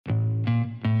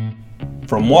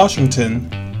From Washington,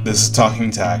 this is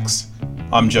Talking Tax.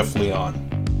 I'm Jeff Leon.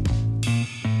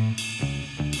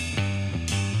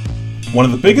 One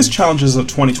of the biggest challenges of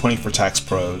 2020 for tax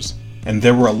pros, and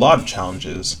there were a lot of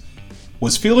challenges,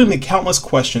 was fielding the countless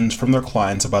questions from their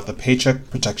clients about the Paycheck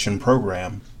Protection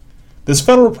Program. This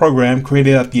federal program,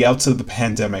 created at the outset of the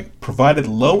pandemic, provided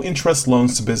low-interest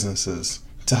loans to businesses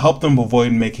to help them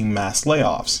avoid making mass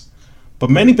layoffs. But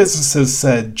many businesses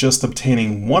said just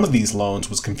obtaining one of these loans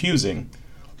was confusing,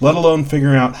 let alone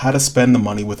figuring out how to spend the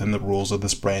money within the rules of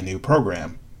this brand new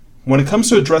program. When it comes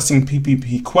to addressing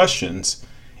PPP questions,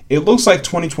 it looks like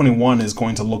 2021 is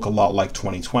going to look a lot like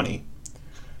 2020.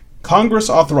 Congress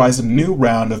authorized a new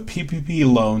round of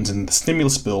PPP loans in the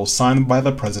stimulus bill signed by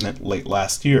the president late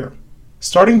last year.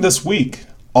 Starting this week,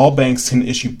 all banks can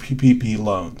issue PPP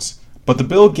loans, but the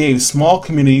bill gave small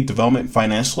community development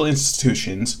financial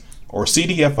institutions, or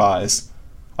CDFIs,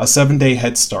 a 7-day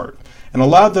head start, and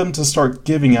allowed them to start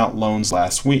giving out loans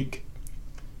last week.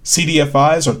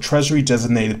 CDFIs are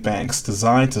Treasury-designated banks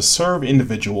designed to serve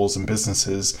individuals and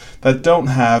businesses that don't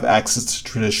have access to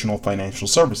traditional financial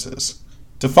services.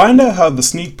 To find out how the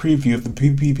sneak preview of the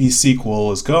PPP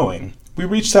sequel is going, we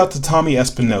reached out to Tommy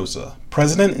Espinoza,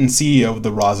 President and CEO of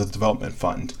the Raza Development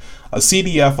Fund, a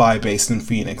CDFI based in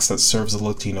Phoenix that serves the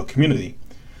Latino community.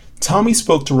 Tommy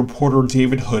spoke to reporter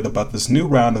David Hood about this new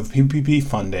round of PPP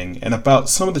funding and about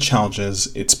some of the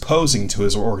challenges it's posing to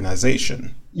his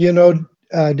organization. You know,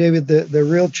 David, the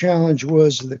real challenge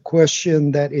was the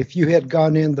question that if you had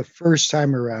gone in the first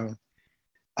time around,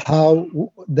 how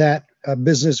that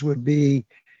business would be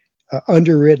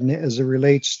underwritten as it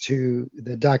relates to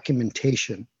the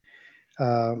documentation.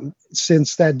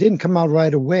 Since that didn't come out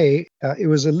right away, it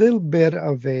was a little bit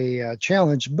of a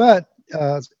challenge, but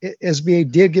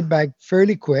SBA did get back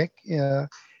fairly quick, I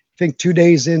think 2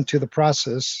 days into the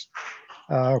process,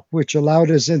 which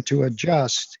allowed us to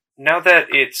adjust. Now that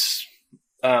it's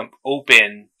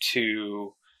open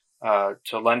to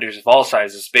lenders of all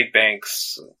sizes, big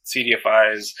banks,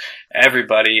 CDFIs,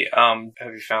 everybody,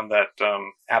 have you found that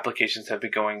applications have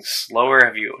been going slower?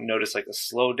 Have you noticed like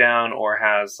a slowdown, or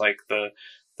has like the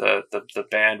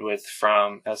bandwidth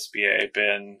from SBA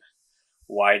been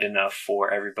wide enough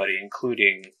for everybody,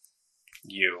 including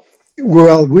you?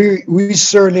 Well, we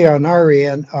certainly on our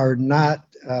end are not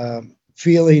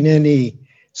feeling any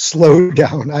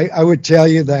slowdown. I would tell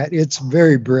you that it's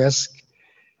very brisk.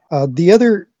 The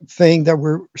other thing that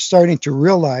we're starting to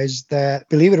realize that,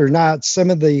 believe it or not, some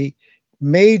of the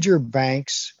major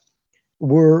banks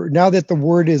now that the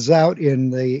word is out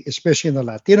especially in the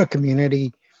Latino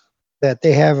community, that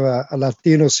they have a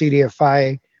Latino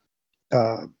CDFI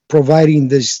providing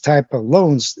this type of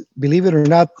loans. Believe it or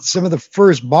not, some of the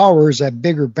first borrowers at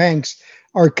bigger banks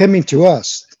are coming to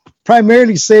us,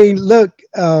 primarily saying, look,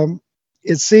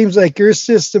 it seems like your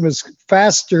system is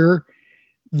faster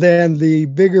than the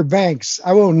bigger banks.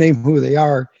 I won't name who they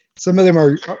are. Some of them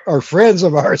are friends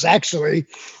of ours, actually.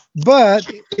 But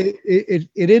it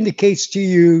indicates to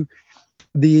you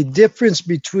the difference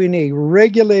between a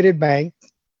regulated bank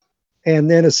and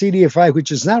then a CDFI,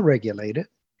 which is not regulated.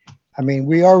 I mean,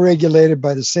 we are regulated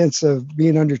by the sense of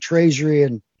being under Treasury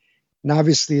and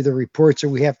obviously the reports that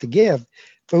we have to give,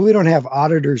 but we don't have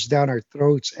auditors down our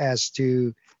throats as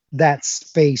to that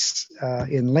space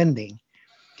in lending.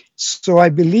 So I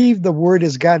believe the word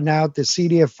has gotten out that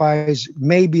CDFIs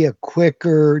may be a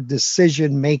quicker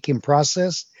decision-making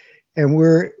process, and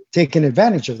we're taking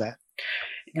advantage of that.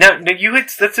 Now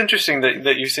that's interesting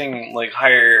that you're seeing like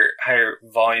higher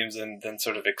volumes than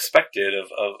sort of expected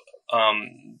of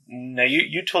now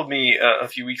you told me a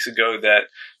few weeks ago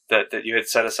that you had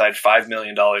set aside $5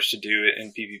 million to do it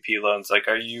in PPP loans. Like,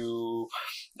 are you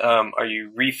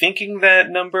rethinking that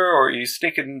number, or are you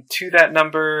sticking to that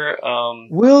number?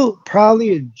 We're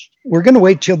going to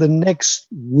wait till the next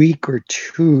week or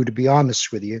two, to be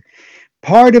honest with you.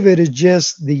 Part of it is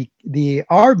just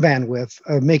our bandwidth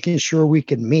of making sure we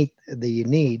can meet the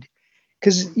need.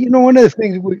 Because, you know, one of the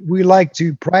things we like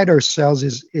to pride ourselves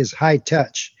is high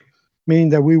touch, meaning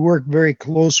that we work very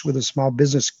close with a small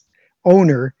business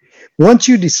owner. Once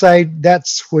you decide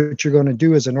that's what you're going to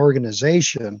do as an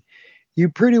organization, you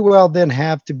pretty well then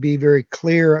have to be very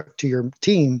clear to your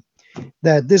team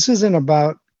that this isn't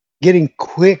about getting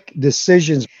quick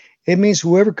decisions. It means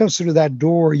whoever comes through that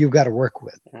door, you've got to work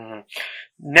with. Mm-hmm.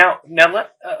 Now,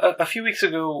 a few weeks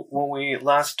ago when we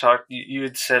last talked, you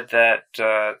had said that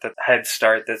the head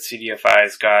start that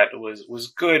CDFIs got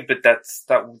was good, but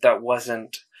that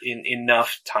wasn't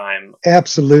enough time.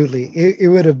 Absolutely, it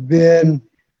would have been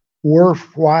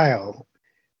worthwhile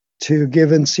to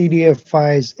given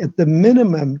CDFIs at the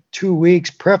minimum 2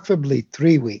 weeks, preferably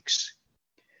 3 weeks.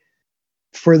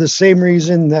 for the same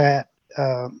reason that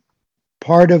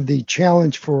part of the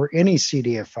challenge for any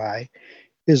CDFI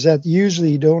is that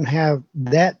usually you don't have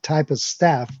that type of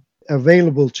staff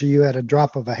available to you at a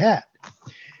drop of a hat.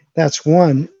 That's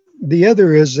one. The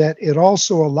other is that it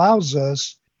also allows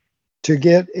us to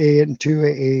get into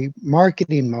a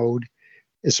marketing mode,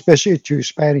 especially to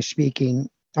Spanish-speaking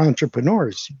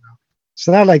entrepreneurs. It's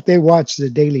not like they watch the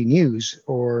daily news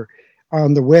or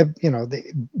on the web,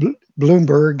 the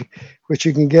Bloomberg, which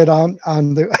you can get on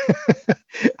the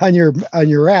on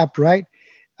your app, right?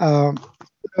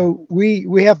 So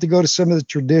we have to go to some of the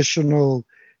traditional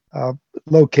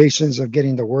locations of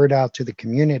getting the word out to the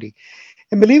community.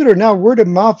 And believe it or not, word of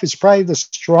mouth is probably the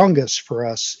strongest for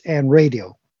us, and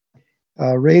radio.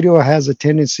 Radio has a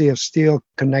tendency of still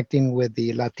connecting with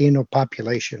the Latino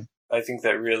population. I think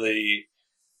that really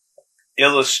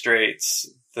illustrates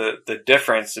the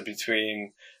difference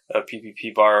between a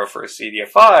PPP borrow for a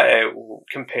CDFI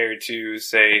compared to,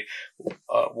 say,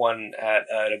 one at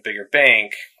a bigger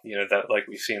bank, that like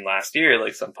we've seen last year,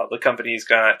 like some public companies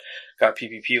got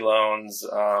PPP loans,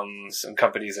 some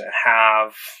companies that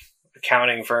have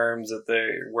accounting firms that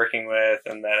they're working with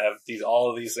and that have all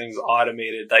of these things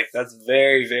automated. Like, that's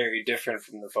very, very different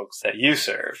from the folks that you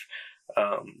serve,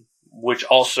 which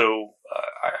also,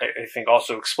 I think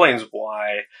also explains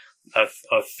why a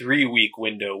 3-week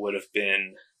window would have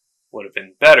been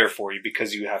better for you,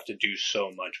 because you have to do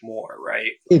so much more,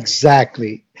 right?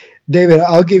 Exactly. David,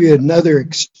 I'll give you another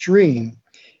extreme.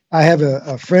 I have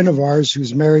a friend of ours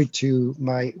who's married to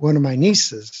one of my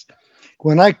nieces.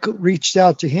 When I reached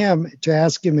out to him to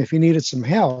ask him if he needed some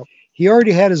help, he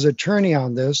already had his attorney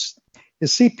on this.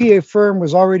 His CPA firm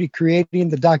was already creating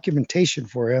the documentation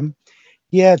for him.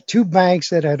 He had 2 banks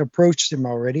that had approached him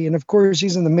already. And of course,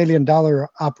 he's in the $1 million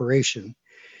operation.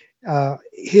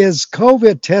 His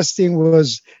COVID testing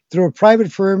was through a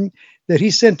private firm that he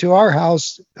sent to our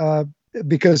house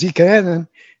because he can,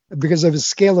 because of the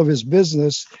scale of his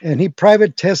business. And he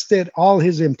private tested all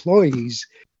his employees.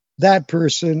 That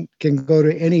person can go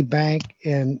to any bank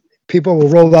and people will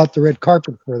roll out the red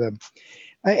carpet for them.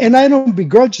 And I don't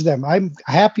begrudge them. I'm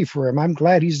happy for him. I'm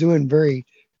glad he's doing very,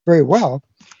 very well.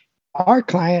 Our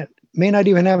client may not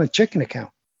even have a checking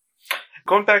account.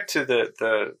 Going back to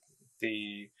the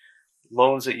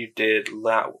loans that you did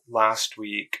last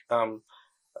week,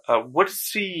 what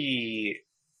is the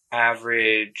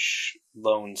average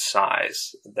loan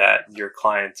size that your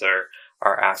clients are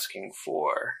asking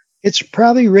for? It's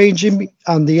probably ranging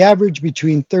on the average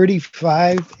between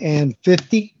 35 and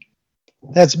 50.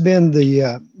 That's been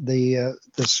the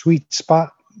sweet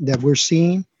spot that we're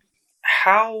seeing.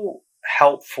 How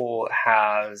helpful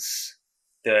has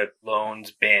the loans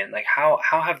been? Like, how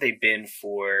have they been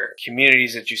for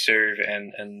communities that you serve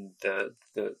and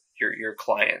your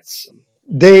clients?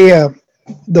 They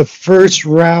the first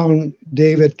round,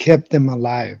 David, kept them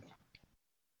alive.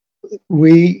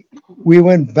 We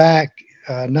went back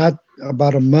not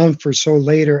about a month or so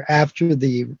later after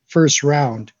the first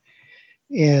round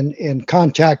and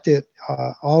contacted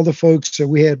all the folks that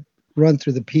we had run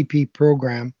through the PP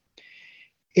program.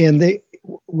 And they,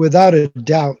 without a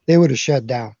doubt, they would have shut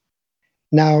down.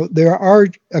 Now, there are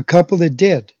a couple that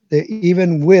did.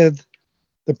 Even with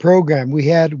the program, we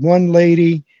had one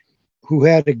lady who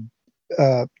had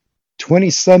a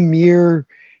 20-some year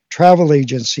travel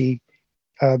agency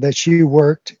that she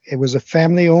worked. It was a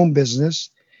family-owned business,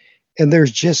 and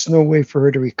there's just no way for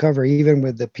her to recover, even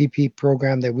with the PP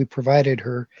program that we provided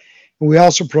her. And we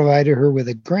also provided her with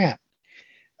a grant.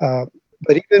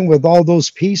 But even with all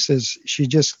those pieces, she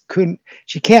just couldn't,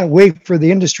 she can't wait for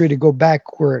the industry to go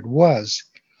back where it was.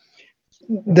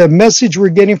 The message we're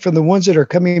getting from the ones that are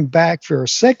coming back for a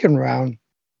second round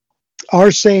are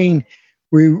saying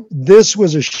this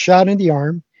was a shot in the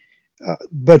arm,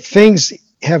 but things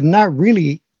have not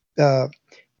really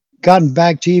gotten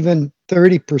back to even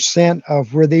 30%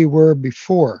 of where they were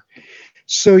before.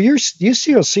 So you're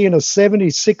still seeing a 70,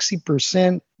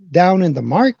 60% down in the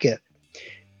market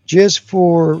just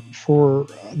for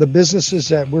the businesses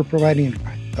that we're providing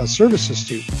services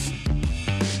to.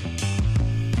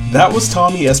 That was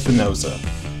Tommy Espinoza,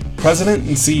 President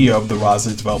and CEO of the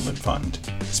Raza Development Fund,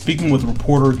 speaking with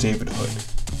reporter David Hood.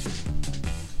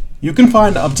 You can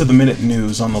find up-to-the-minute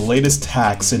news on the latest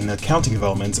tax and accounting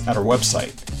developments at our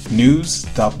website,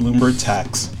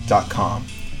 news.bloombergtax.com.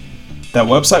 That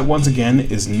website, once again,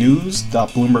 is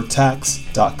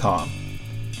news.bloombergtax.com.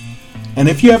 And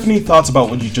if you have any thoughts about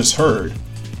what you just heard,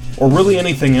 or really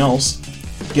anything else,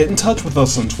 get in touch with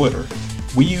us on Twitter.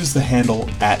 We use the handle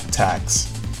 @tax.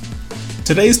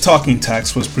 Today's Talking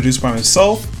Tax was produced by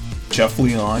myself, Jeff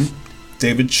Leon,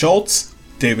 David Schultz,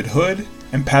 David Hood,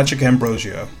 and Patrick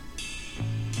Ambrosio.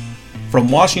 From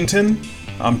Washington,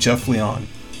 I'm Jeff Leon.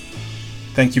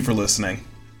 Thank you for listening.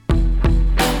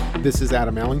 This is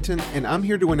Adam Allington, and I'm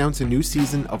here to announce a new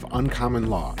season of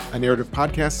Uncommon Law, a narrative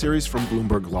podcast series from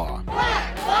Bloomberg Law.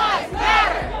 Black Lives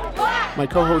Matter! My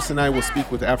co-hosts and I will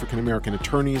speak with African-American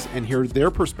attorneys and hear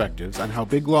their perspectives on how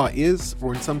big law is,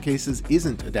 or in some cases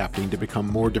isn't, adapting to become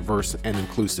more diverse and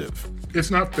inclusive.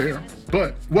 It's not fair,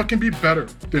 but what can be better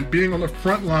than being on the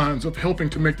front lines of helping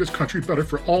to make this country better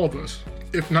for all of us?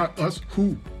 If not us,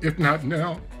 who? If not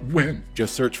now, when?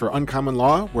 Just search for Uncommon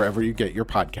Law wherever you get your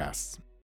podcasts.